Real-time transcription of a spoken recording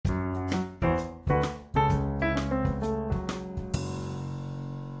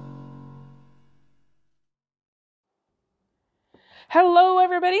Hello,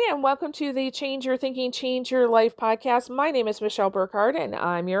 everybody, and welcome to the Change Your Thinking, Change Your Life podcast. My name is Michelle Burkhardt, and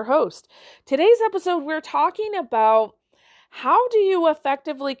I'm your host. Today's episode, we're talking about how do you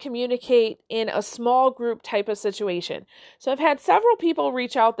effectively communicate in a small group type of situation. So I've had several people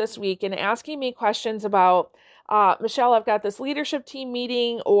reach out this week and asking me questions about, Michelle, I've got this leadership team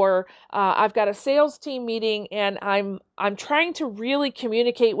meeting, or I've got a sales team meeting, and I'm trying to really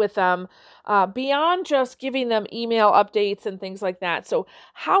communicate with them beyond just giving them email updates and things like that. So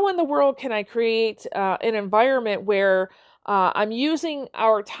how in the world can I create an environment where I'm using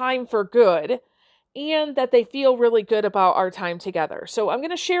our time for good and that they feel really good about our time together? So I'm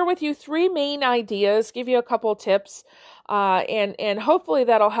going to share with you three main ideas, give you a couple tips, and hopefully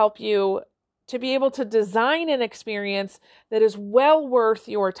that'll help you to be able to design an experience that is well worth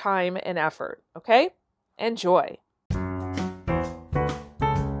your time and effort. Okay? Enjoy.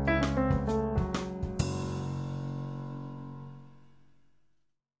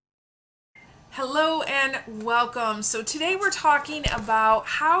 Hello and welcome. So today we're talking about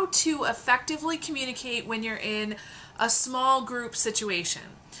how to effectively communicate when you're in a small group situation.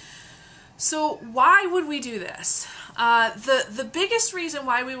 So why would we do this? The biggest reason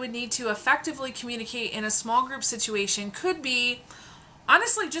why we would need to effectively communicate in a small group situation could be,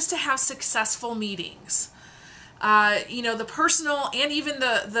 honestly, just to have successful meetings. The personal and even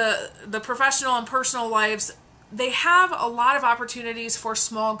the professional and personal lives, they have a lot of opportunities for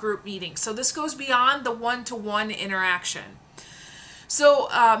small group meetings. So this goes beyond the one-to-one interaction. So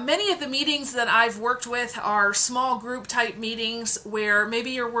many of the meetings that I've worked with are small group type meetings where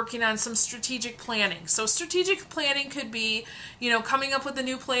maybe you're working on some strategic planning. So strategic planning could be, coming up with a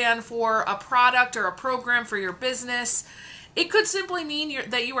new plan for a product or a program for your business. It could simply mean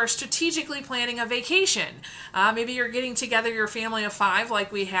that you are strategically planning a vacation. Maybe you're getting together your family of 5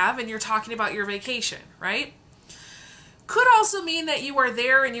 like we have, and you're talking about your vacation, right? Could also mean that you are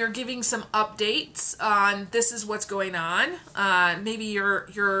there and you're giving some updates on this is what's going on. Maybe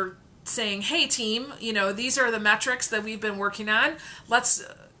you're saying, hey team, these are the metrics that we've been working on. Let's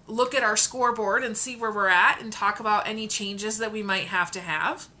look at our scoreboard and see where we're at and talk about any changes that we might have to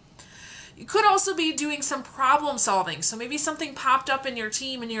have. You could also be doing some problem solving. So maybe something popped up in your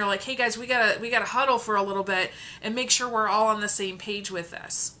team and you're like, hey guys, we gotta huddle for a little bit and make sure we're all on the same page with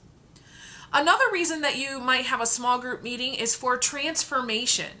this. Another reason that you might have a small group meeting is for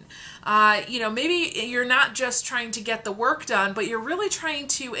transformation. Maybe you're not just trying to get the work done, but you're really trying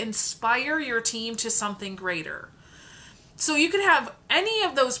to inspire your team to something greater. So you could have any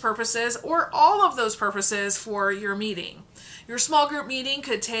of those purposes or all of those purposes for your meeting. Your small group meeting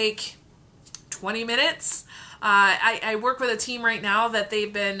could take 20 minutes. I work with a team right now that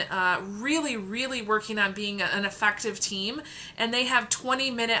they've been really, really working on being an effective team, and they have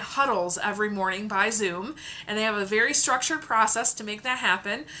 20-minute huddles every morning by Zoom, and they have a very structured process to make that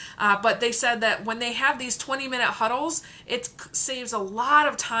happen. But they said that when they have these 20-minute huddles, it saves a lot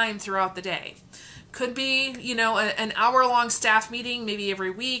of time throughout the day. Could be, an hour-long staff meeting, maybe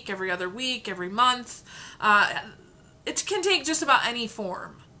every week, every other week, every month. It can take just about any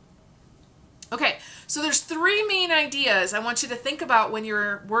form. Okay, so there's 3 main ideas I want you to think about when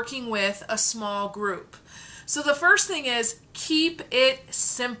you're working with a small group. So the first thing is keep it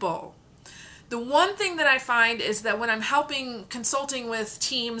simple. The one thing that I find is that when I'm consulting with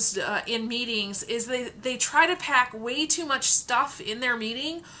teams in meetings is they try to pack way too much stuff in their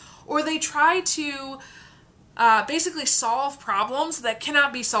meeting, or they try to basically solve problems that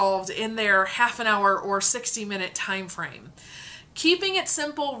cannot be solved in their half an hour or 60-minute time frame. Keeping it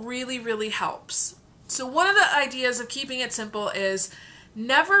simple really, really helps. So one of the ideas of keeping it simple is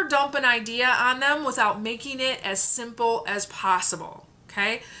never dump an idea on them without making it as simple as possible,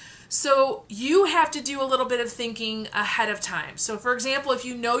 okay? So you have to do a little bit of thinking ahead of time. So for example, if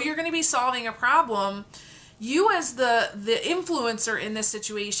you know you're going to be solving a problem, you as the influencer in this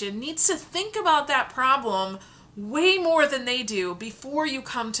situation needs to think about that problem way more than they do before you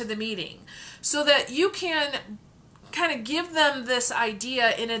come to the meeting, so that you can kind of give them this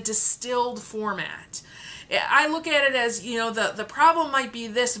idea in a distilled format. I look at it as, the problem might be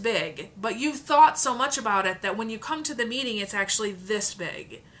this big, but you've thought so much about it that when you come to the meeting, it's actually this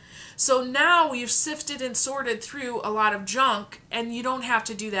big. So now you've sifted and sorted through a lot of junk, and you don't have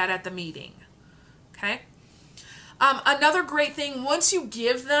to do that at the meeting. Okay? Another great thing, once you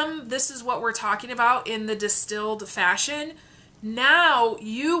give them, this is what we're talking about in the distilled fashion, now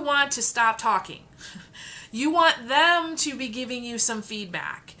you want to stop talking. You want them to be giving you some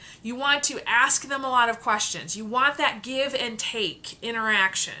feedback. You want to ask them a lot of questions. You want that give and take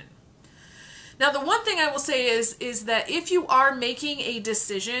interaction. Now, the one thing I will say is that if you are making a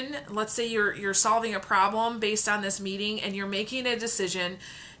decision, let's say you're solving a problem based on this meeting and you're making a decision,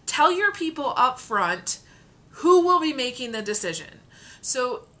 tell your people up front who will be making the decision.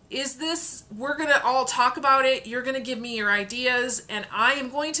 So is this, we're going to all talk about it, you're going to give me your ideas, and I am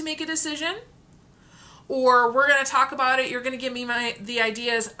going to make a decision? Or we're going to talk about it, you're going to give me the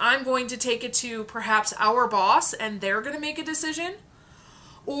ideas, I'm going to take it to perhaps our boss, and they're going to make a decision?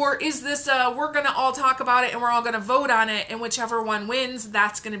 Or is this, we're going to all talk about it and we're all going to vote on it, and whichever one wins,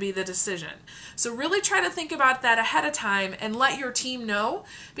 that's going to be the decision. So really try to think about that ahead of time and let your team know,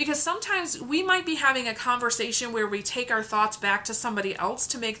 because sometimes we might be having a conversation where we take our thoughts back to somebody else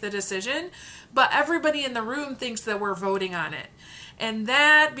to make the decision, but everybody in the room thinks that we're voting on it. And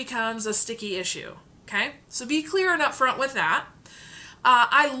that becomes a sticky issue. Okay? So be clear and upfront with that.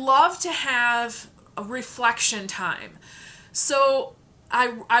 I love to have a reflection time. So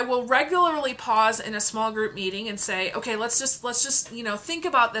I will regularly pause in a small group meeting and say, okay, let's just think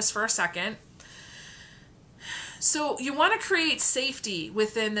about this for a second. So you want to create safety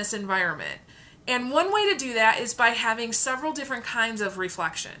within this environment. And one way to do that is by having several different kinds of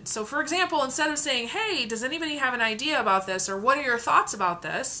reflection. So for example, instead of saying, hey, does anybody have an idea about this, or what are your thoughts about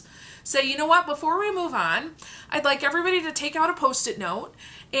this? Say, you know what, before we move on, I'd like everybody to take out a Post-it note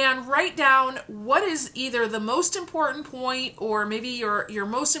and write down what is either the most important point, or maybe your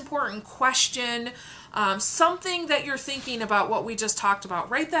most important question, something that you're thinking about what we just talked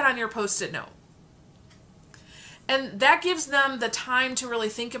about. Write that on your Post-it note. And that gives them the time to really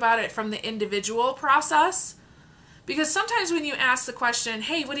think about it from the individual process. Because sometimes when you ask the question,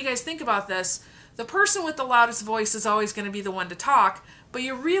 hey, what do you guys think about this? The person with the loudest voice is always going to be the one to talk, but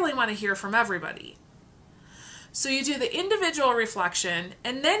you really want to hear from everybody. So you do the individual reflection,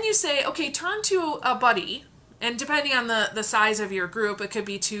 and then you say, okay, turn to a buddy, and depending on the size of your group, it could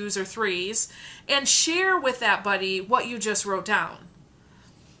be 2s or 3s, and share with that buddy what you just wrote down.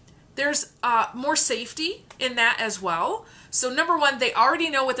 There's more safety in that as well. So number one, they already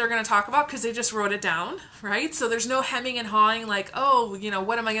know what they're going to talk about because they just wrote it down, right? So there's no hemming and hawing like, oh,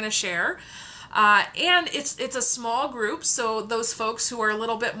 what am I going to share? And it's a small group, so those folks who are a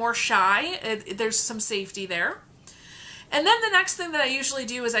little bit more shy, there's some safety there. And then the next thing that I usually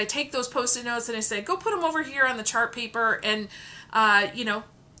do is I take those Post-it notes and I say, go put them over here on the chart paper, and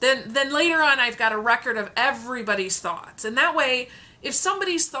then later on I've got a record of everybody's thoughts. And that way, if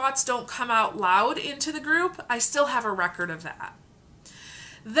somebody's thoughts don't come out loud into the group, I still have a record of that.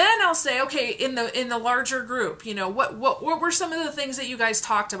 Then I'll say, okay, in the larger group, what were some of the things that you guys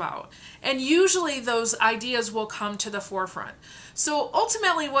talked about? And usually those ideas will come to the forefront. So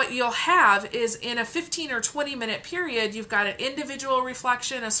ultimately what you'll have is in a 15 or 20 minute period, you've got an individual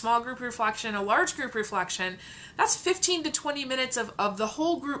reflection, a small group reflection, a large group reflection. That's 15 to 20 minutes of the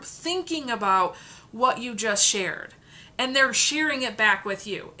whole group thinking about what you just shared. And they're sharing it back with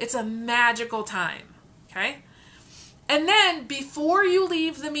you. It's a magical time, okay? And then before you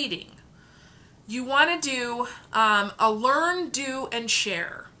leave the meeting, you want to do a learn, do, and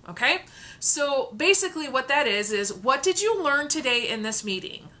share, okay? So basically what that is what did you learn today in this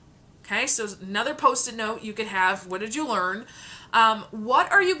meeting? Okay, so another Post-it note you could have, what did you learn?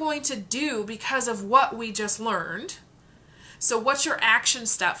 What are you going to do because of what we just learned? So what's your action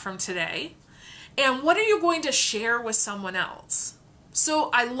step from today? And what are you going to share with someone else? So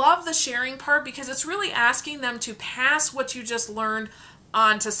I love the sharing part because it's really asking them to pass what you just learned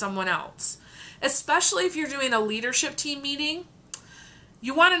on to someone else. Especially if you're doing a leadership team meeting,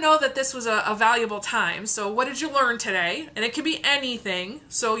 you want to know that this was a valuable time. So what did you learn today? And it could be anything.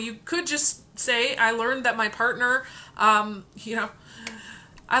 So you could just say, I learned that my partner, I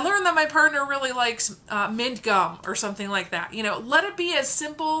learned that my partner really likes mint gum or something like that. Let it be as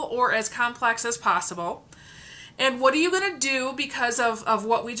simple or as complex as possible. And what are you going to do because of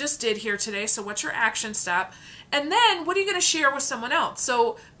what we just did here today? So what's your action step? And then what are you going to share with someone else?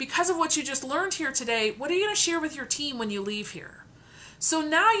 So because of what you just learned here today, what are you going to share with your team when you leave here? So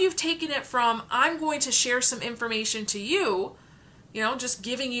now you've taken it from, I'm going to share some information to you, just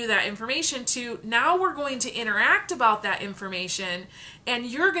giving you that information, to now we're going to interact about that information, and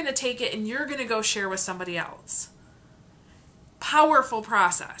you're going to take it and you're going to go share with somebody else. Powerful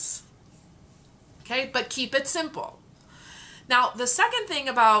process. Okay, but keep it simple. Now, the second thing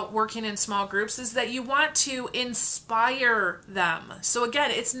about working in small groups is that you want to inspire them. So again,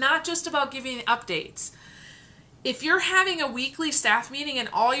 it's not just about giving updates. If you're having a weekly staff meeting and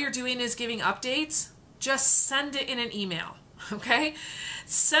all you're doing is giving updates, just send it in an email, okay?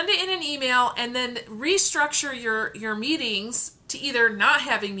 Send it in an email and then restructure your meetings to either not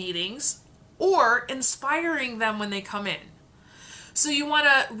having meetings or inspiring them when they come in. So you want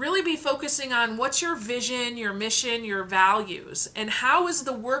to really be focusing on what's your vision, your mission, your values, and how is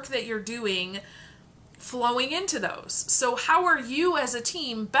the work that you're doing flowing into those. So how are you as a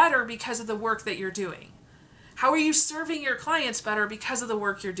team better because of the work that you're doing? How are you serving your clients better because of the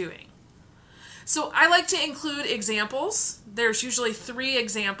work you're doing? So I like to include examples. There's usually 3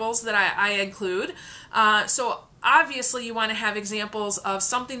 examples that I include. So obviously you want to have examples of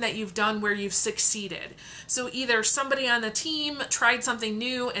something that you've done where you've succeeded. So either somebody on the team tried something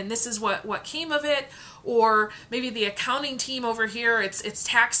new and this is what came of it, or maybe the accounting team over here, it's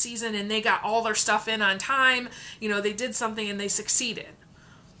tax season and they got all their stuff in on time. You know, they did something and they succeeded.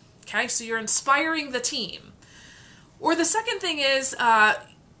 Okay, so you're inspiring the team. Or the second thing is a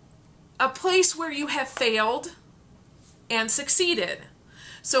place where you have failed and succeeded.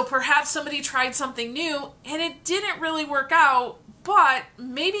 So perhaps somebody tried something new and it didn't really work out, but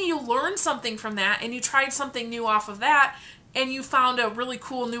maybe you learned something from that and you tried something new off of that and you found a really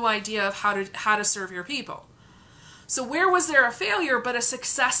cool new idea of how to serve your people. So where was there a failure but a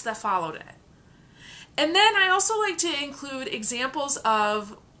success that followed it? And then I also like to include examples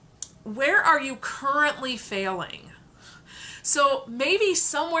of where are you currently failing? So maybe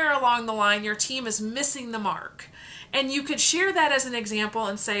somewhere along the line your team is missing the mark. And you could share that as an example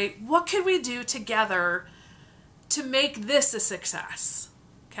and say, what could we do together to make this a success?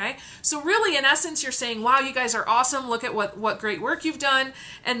 Okay, so really in essence you're saying, wow, you guys are awesome, look at what great work you've done.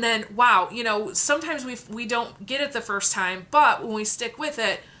 And then, wow, you know, sometimes we don't get it the first time, but when we stick with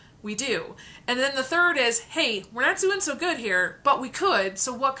it, we do. And then the third is, hey, we're not doing so good here, but we could,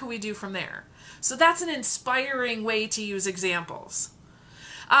 so what could we do from there? So that's an inspiring way to use examples.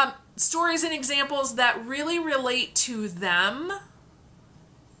 Stories and examples that really relate to them,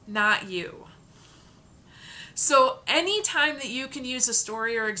 not you. So anytime that you can use a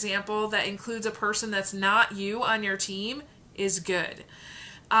story or example that includes a person that's not you on your team is good.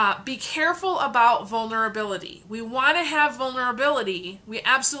 Be careful about vulnerability. We want to have vulnerability. We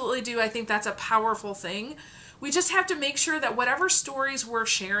absolutely do. I think that's a powerful thing. We just have to make sure that whatever stories we're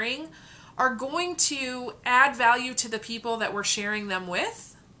sharing are going to add value to the people that we're sharing them with.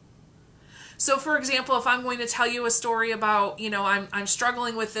 So for example, if I'm going to tell you a story about, you know, I'm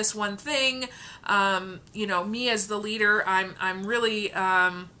struggling with this one thing, you know, me as the leader, I'm really,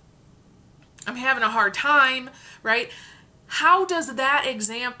 I'm having a hard time, right? How does that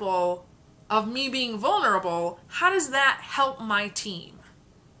example of me being vulnerable, how does that help my team?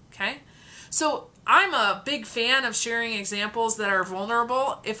 Okay? So I'm a big fan of sharing examples that are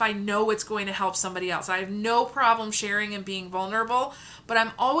vulnerable if I know it's going to help somebody else. I have no problem sharing and being vulnerable, but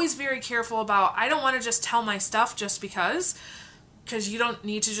I'm always very careful about, I don't want to just tell my stuff just because you don't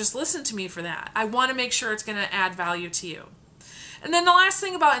need to just listen to me for that. I want to make sure it's going to add value to you. And then the last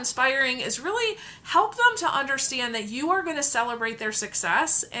thing about inspiring is really help them to understand that you are going to celebrate their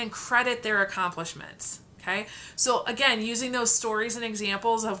success and credit their accomplishments. Okay, so again, using those stories and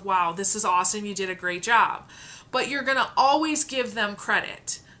examples of, wow, this is awesome, you did a great job. But you're going to always give them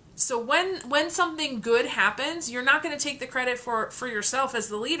credit. So when something good happens, you're not going to take the credit for yourself as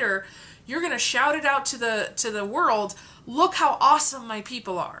the leader. You're going to shout it out to the world, look how awesome my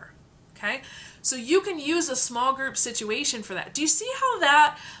people are. Okay, so you can use a small group situation for that. Do you see how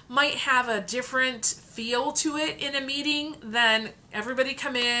that might have a different feel to it in a meeting than everybody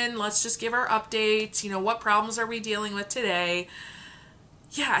come in, let's just give our updates, you know, what problems are we dealing with today?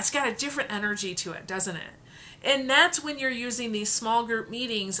 Yeah, it's got a different energy to it, doesn't it? And that's when you're using these small group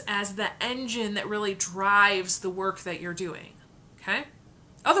meetings as the engine that really drives the work that you're doing, okay?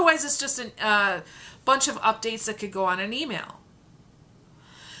 Otherwise, it's just a bunch of updates that could go on an email.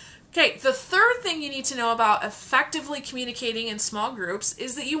 Okay, the third thing you need to know about effectively communicating in small groups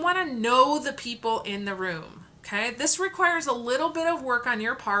is that you want to know the people in the room. Okay, this requires a little bit of work on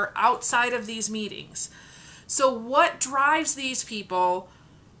your part outside of these meetings. So what drives these people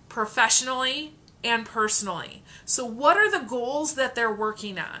professionally and personally? So what are the goals that they're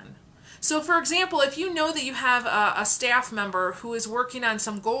working on? So for example, if you know that you have a staff member who is working on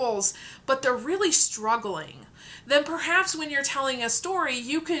some goals, but they're really struggling, then perhaps when you're telling a story,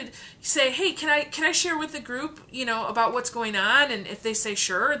 you could say, hey, can I share with the group, you know, about what's going on? And if they say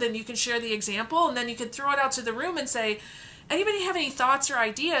sure, then you can share the example, and then you could throw it out to the room and say, anybody have any thoughts or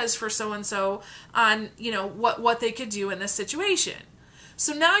ideas for so-and-so on, you know, what they could do in this situation?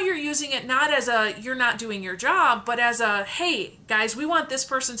 So now you're using it not as a, you're not doing your job, but as a, hey, guys, we want this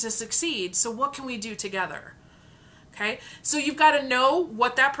person to succeed, so what can we do together? Okay, so you've got to know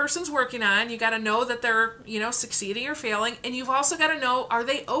what that person's working on. You got to know that they're, you know, succeeding or failing. And you've also got to know, are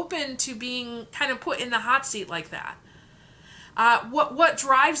they open to being kind of put in the hot seat like that? what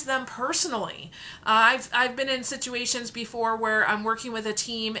drives them personally. I've been in situations before where I'm working with a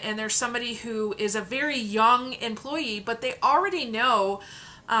team and there's somebody who is a very young employee, but they already know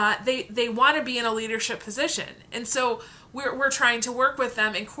they want to be in a leadership position. And so we're trying to work with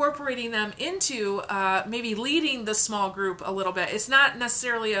them, incorporating them into maybe leading the small group a little bit. It's not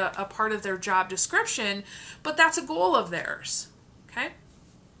necessarily a part of their job description, but that's a goal of theirs. Okay?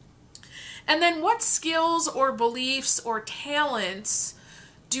 And then what skills or beliefs or talents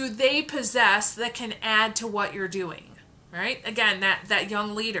do they possess that can add to what you're doing, right? Again, that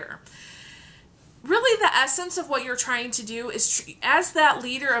young leader. Really, the essence of what you're trying to do is, as that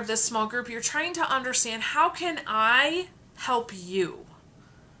leader of this small group, you're trying to understand, how can I help you?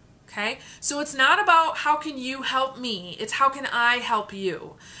 Okay? So it's not about how can you help me, it's how can I help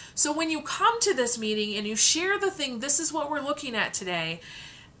you. So when you come to this meeting and you share the thing, this is what we're looking at today,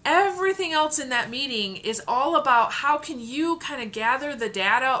 everything else in that meeting is all about how can you kind of gather the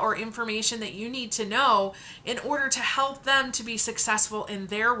data or information that you need to know in order to help them to be successful in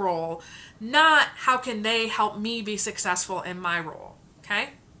their role, not how can they help me be successful in my role. Okay?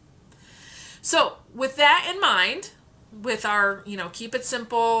 So with that in mind, with our, keep it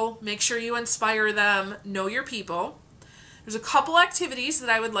simple, make sure you inspire them, know your people, there's a couple activities that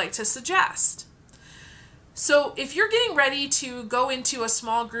I would like to suggest. So if you're getting ready to go into a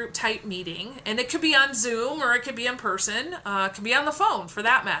small group type meeting, and it could be on Zoom or it could be in person, it could be on the phone for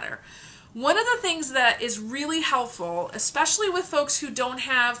that matter. One of the things that is really helpful, especially with folks who don't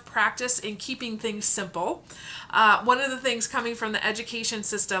have practice in keeping things simple, one of the things coming from the education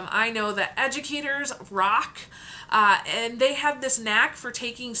system, I know that educators rock, and they have this knack for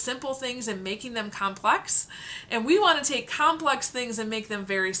taking simple things and making them complex, and we want to take complex things and make them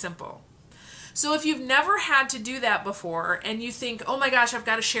very simple. So if you've never had to do that before and you think, oh my gosh, I've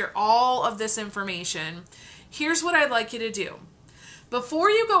got to share all of this information, here's what I'd like you to do. Before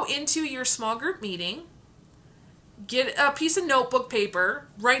you go into your small group meeting, get a piece of notebook paper,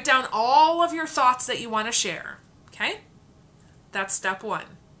 write down all of your thoughts that you want to share. Okay? That's step one.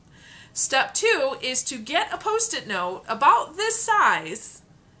 Step two is to get a Post-it note about this size,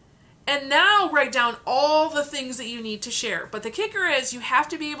 and now write down all the things that you need to share. But the kicker is you have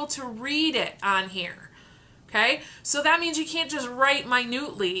to be able to read it on here. Okay? So that means you can't just write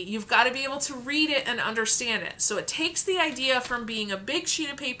minutely. You've got to be able to read it and understand it. So it takes the idea from being a big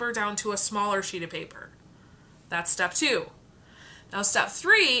sheet of paper down to a smaller sheet of paper. That's step two. Now step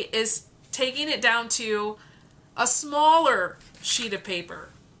three is taking it down to a smaller sheet of paper.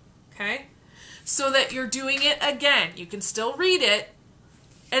 Okay? So that you're doing it again. You can still read it.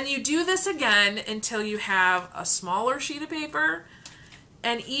 And you do this again until you have a smaller sheet of paper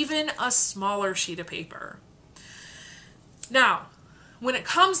and even a smaller sheet of paper. Now, when it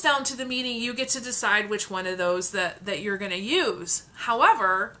comes down to the meeting, you get to decide which one of those that you're going to use.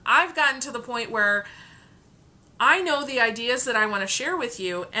 However, I've gotten to the point where I know the ideas that I want to share with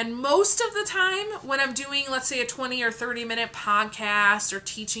you, and most of the time when I'm doing, let's say, a 20 or 30-minute podcast or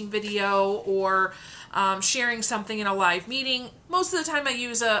teaching video or sharing something in a live meeting, most of the time I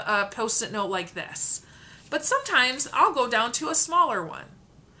use a Post-it note like this. But sometimes I'll go down to a smaller one.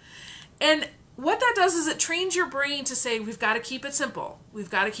 And what that does is it trains your brain to say, we've got to keep it simple. We've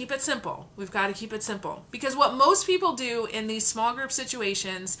got to keep it simple. We've got to keep it simple. Because what most people do in these small group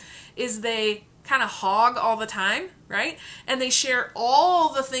situations is they kind of hog all the time, right? And they share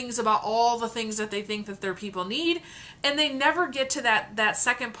all the things about all the things that they think that their people need. And they never get to that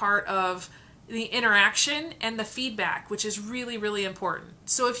second part of the interaction and the feedback, which is really, really important.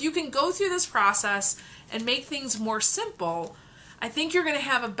 So if you can go through this process and make things more simple, I think you're going to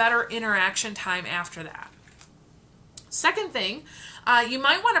have a better interaction time after that. Second thing, you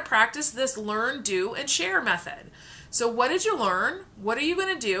might want to practice this learn, do, and share method. So what did you learn? What are you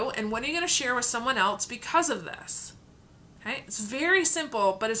going to do? And what are you going to share with someone else because of this? Okay? It's very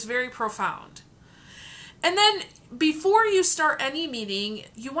simple, but it's very profound. And then before you start any meeting,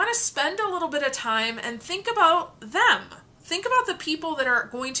 you want to spend a little bit of time and think about them. Think about the people that are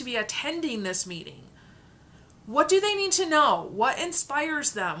going to be attending this meeting. What do they need to know? What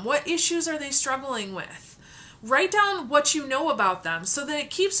inspires them? What issues are they struggling with? Write down what you know about them so that it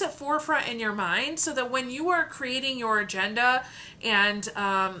keeps it forefront in your mind, so that when you are creating your agenda and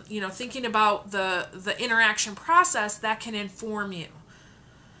thinking about the interaction process, that can inform you.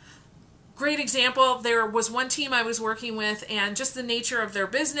 Great example, there was one team I was working with, and just the nature of their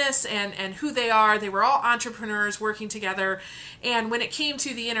business and who they are, they were all entrepreneurs working together, and when it came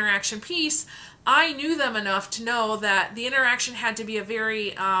to the interaction piece, I knew them enough to know that the interaction had to be a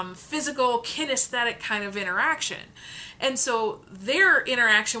very physical, kinesthetic kind of interaction. And so their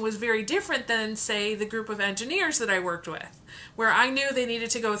interaction was very different than, say, the group of engineers that I worked with. where I knew they needed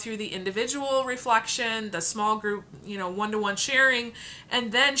to go through the individual reflection, the small group, one-to-one sharing,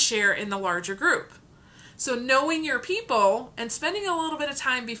 and then share in the larger group. So knowing your people and spending a little bit of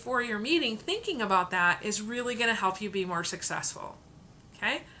time before your meeting thinking about that is really going to help you be more successful.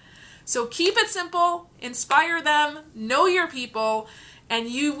 Okay? So keep it simple, inspire them, know your people, and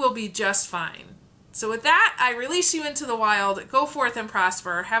you will be just fine. So with that, I release you into the wild. Go forth and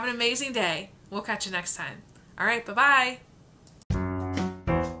prosper. Have an amazing day. We'll catch you next time. All right, bye-bye.